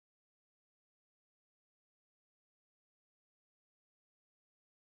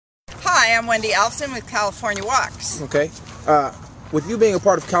Hi, I'm Wendy Alfsen with California Walks. Okay. With you being a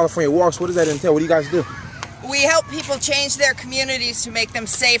part of California Walks, what does that entail? What do you guys do? We help people change their communities to make them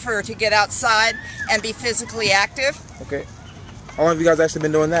safer to get outside and be physically active. Okay. How long have you guys actually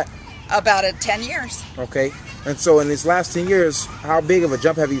been doing that? About 10 years. Okay. And so in these last 10 years, how big of a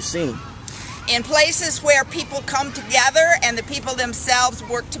jump have you seen? In places where people come together and the people themselves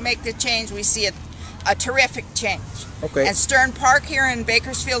work to make the change, we see a terrific change. Okay. And Stern Park here in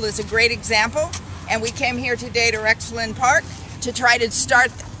Bakersfield is a great example. And we came here today to Rexland Park to try to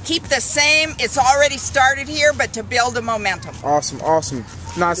keep the same. It's already started here, but to build a momentum. Awesome, awesome.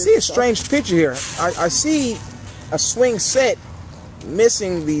 Now I see a strange picture here. I see a swing set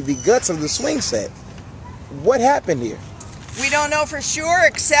missing the guts of the swing set. What happened here? We don't know for sure,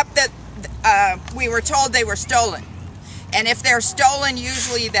 except that we were told they were stolen. And if they're stolen,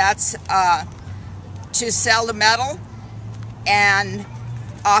 usually that's to sell the metal, and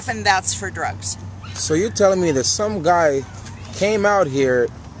often that's for drugs. So you're telling me that some guy came out here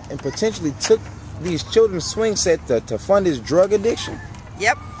and potentially took these children's swing set to fund his drug addiction?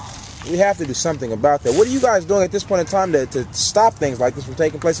 Yep. We have to do something about that. What are you guys doing at this point in time to stop things like this from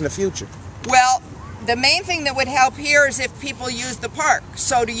taking place in the future? Well, the main thing that would help here is if people use the park.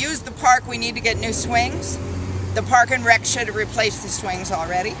 So to use the park, we need to get new swings. The Park and Rec should have replaced the swings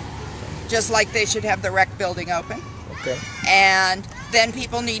already, just like they should have the rec building open. Okay. And then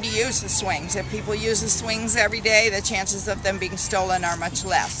people need to use the swings. If people use the swings every day, the chances of them being stolen are much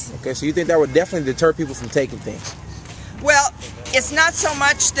less. Okay, so you think that would definitely deter people from taking things? Well, it's not so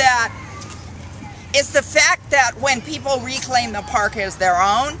much that, it's the fact that when people reclaim the park as their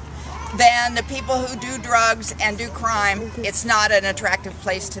own, then the people who do drugs and do crime, it's not an attractive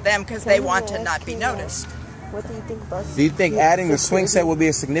place to them because they want to not be noticed. What do you think, Buzz? Do you think adding the swing set will be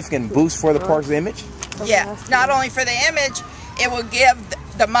a significant boost for the park's image? Yeah, not only for the image, it will give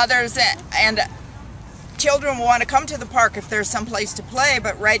the mothers and children will want to come to the park if there's some place to play,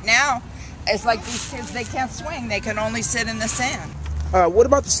 but right now, it's like these kids, they can't swing, they can only sit in the sand. What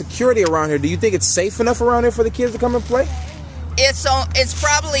about the security around here? Do you think it's safe enough around here for the kids to come and play? It's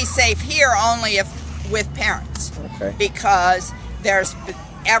probably safe here only if with parents. Okay. Because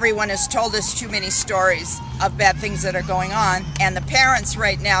everyone has told us too many stories of bad things that are going on, and the parents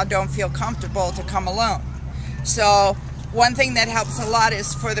right now don't feel comfortable to come alone. So one thing that helps a lot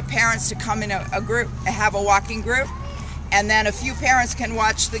is for the parents to come in a group, have a walking group, and then a few parents can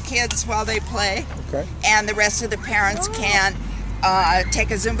watch the kids while they play. Okay. And the rest of the parents can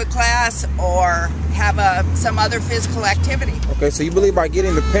take a Zumba class or have some other physical activity. Okay, so you believe by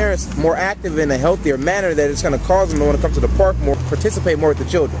getting the parents more active in a healthier manner that it's going to cause them to want to come to the park more, participate more with the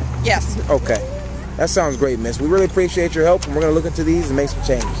children? Yes. Okay. That sounds great, miss. We really appreciate your help, and we're going to look into these and make some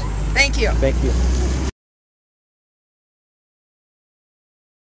changes. Thank you. Thank you.